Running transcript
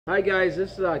Hi guys,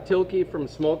 this is Tilkey from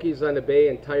Smokeys on the Bay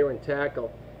and N.Irwin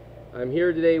Tackle. I'm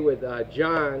here today with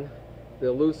John, the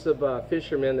elusive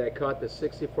fisherman that caught the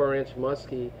 64-inch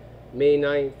muskie May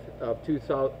 9th of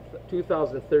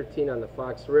 2013 on the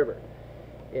Fox River.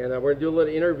 And we're going to do a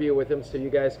little interview with him so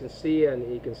you guys can see,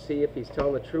 and you can see if he's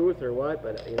telling the truth or what,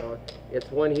 but you know,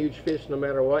 it's one huge fish no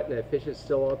matter what, and that fish is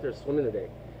still out there swimming today.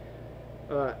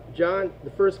 John,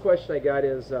 the first question I got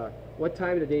is, what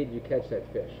time of the day did you catch that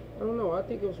fish? I don't know. I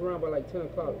think it was around by like 10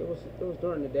 o'clock. It was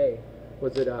during the day.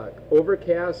 Was it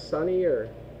overcast, sunny, or?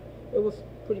 It was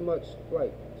pretty much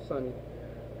like sunny.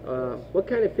 What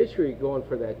kind of fish were you going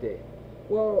for that day?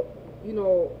 Well, you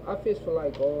know, I fish for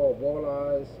like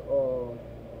walleyes,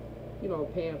 you know,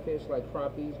 panfish like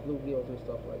crappies, bluegills, and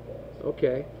stuff like that.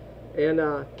 Okay. And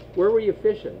where were you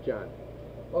fishing, John?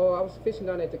 Oh, I was fishing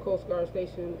down at the Coast Guard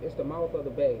station. It's the mouth of the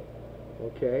bay.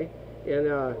 Okay.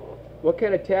 And what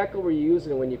kind of tackle were you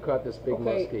using when you caught this big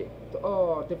muskie?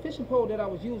 The fishing pole that I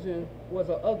was using was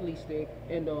an ugly stick,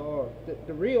 and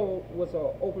the reel was an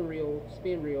open reel,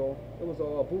 spin reel. It was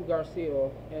a Blue Garcia,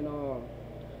 and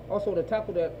also the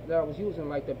tackle that I was using,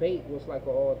 like the bait, was like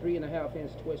a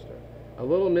 3.5-inch twister. A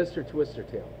little Mr. Twister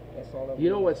tail. That's all. You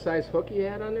know what size hook you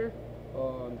had on there?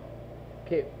 No.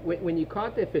 Okay, when you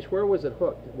caught that fish, where was it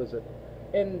hooked? Was it?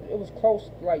 And it was close,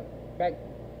 like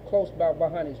close about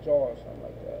behind his jaw or something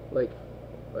like that. Like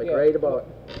yeah, right about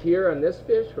here on this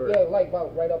fish, or? Yeah, like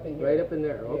about right up in here. Right up in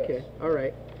there. Okay. Yes. All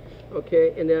right.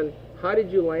 Okay. And then, how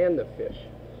did you land the fish?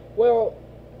 Well,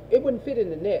 it wouldn't fit in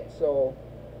the net, so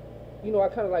you know, I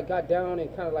kind of like got down and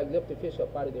kind of like lifted the fish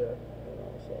up out of there. You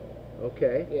know, so.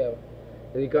 Okay. Yeah.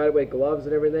 And you got it with gloves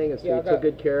and everything, and so you took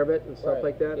good care of it and stuff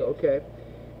like that? Yes. Okay.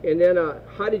 And then,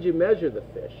 how did you measure the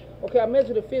fish? Okay, I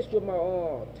measured the fish with my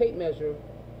tape measure,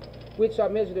 which I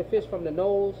measured the fish from the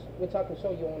nose, which I can show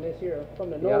you on this here,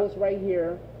 from the nose right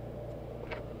here,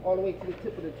 all the way to the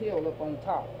tip of the tail up on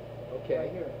top. Okay.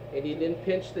 Right here. And you didn't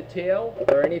pinch the tail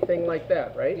or anything like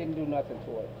that, right? Didn't do nothing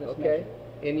to it. Just okay.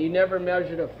 And you never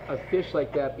measured a fish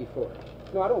like that before?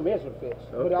 No, I don't measure fish.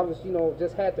 Okay. But I was, you know,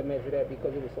 just had to measure that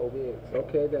because it was so big. So.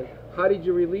 Okay, then how did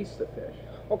you release the fish?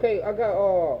 Okay, I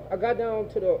got down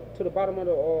to the bottom of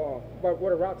the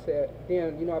where the rock's at.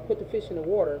 Then, you know, I put the fish in the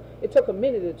water. It took a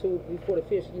minute or two before the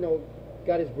fish, you know,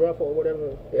 got his breath or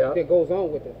whatever that goes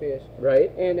on with the fish.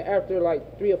 Right. And after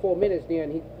like 3 or 4 minutes,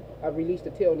 then I released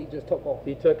the tail and he just took off.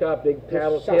 He took off big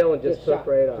paddle tail and just took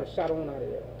right off. Just shot on out of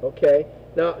there. Okay.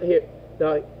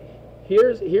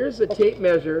 Here's the tape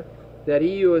measure that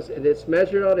he used, and it's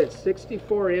measured out at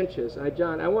 64 inches.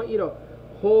 John, I want you to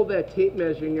hold that tape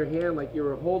measure in your hand like you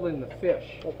were holding the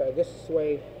fish. Okay, this is the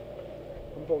way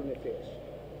I'm holding the fish.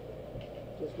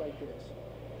 Just like this.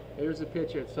 Here's a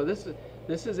picture. So this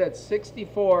is at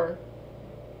 64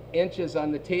 inches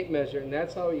on the tape measure, and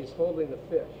that's how he's holding the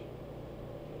fish.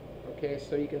 Okay,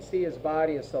 so you can see his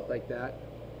body and stuff like that.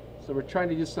 So we're trying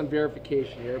to do some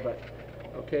verification here, but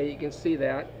okay, you can see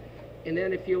that. And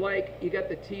then if you like, you got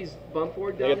the tease bump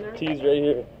board down there? I got the tease right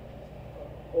here.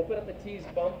 Open up the tease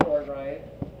bump board, Ryan,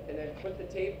 and then put the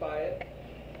tape by it.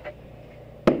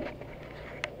 And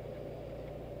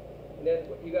then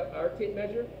you got our tape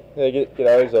measure? Yeah, get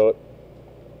ours out.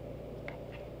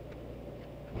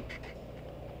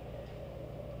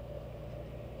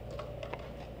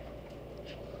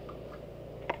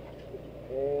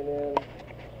 And then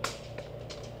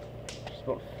Just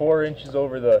about 4 inches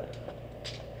over the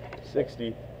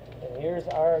 60. And here's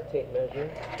our tape measure.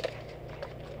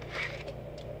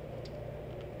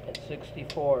 At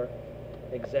 64,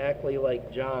 exactly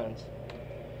like John's.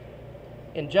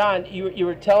 And John, you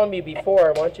were telling me before,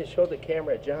 I want you to show the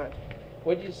camera, John.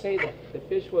 What did you say? The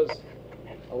fish was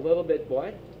a little bit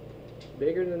what?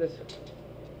 Bigger than this?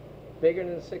 Bigger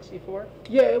than the 64?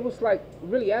 Yeah, it was like,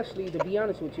 really, actually, to be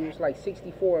honest with you, it was like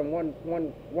 64 and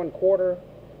one quarter,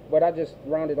 but I just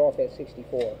rounded off at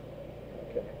 64.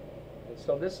 Okay. And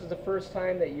so this is the first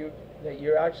time that you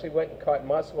actually went and caught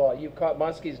muskie. Well, you caught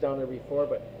muskies down there before,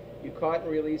 but you caught and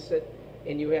released it,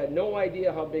 and you had no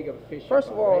idea how big of a fish. First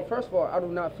of all, I do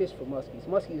not fish for muskies.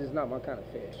 Muskies is not my kind of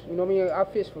fish. You know what I mean? I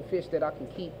fish for fish that I can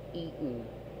keep, eat, and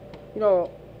you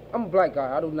know, I'm a black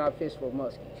guy. I do not fish for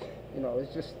muskies. You know,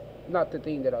 it's just not the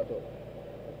thing that I do.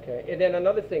 Okay. And then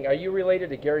another thing, are you related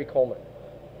to Gary Coleman?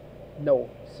 No,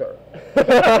 sir.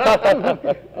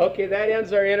 Okay, that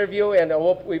ends our interview, and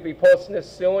we'll be posting this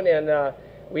soon. And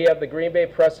we have the Green Bay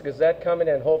Press Gazette coming,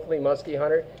 and hopefully Muskie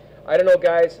Hunter. I don't know,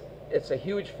 guys. It's a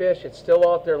huge fish. It's still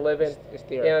out there living. It's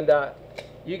there. And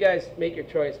you guys make your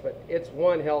choice, but it's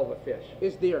one hell of a fish.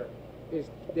 It's there. It's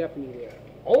definitely there.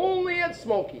 Only at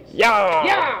Smokeys. Yeah!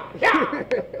 Yeah! Yeah!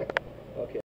 Okay.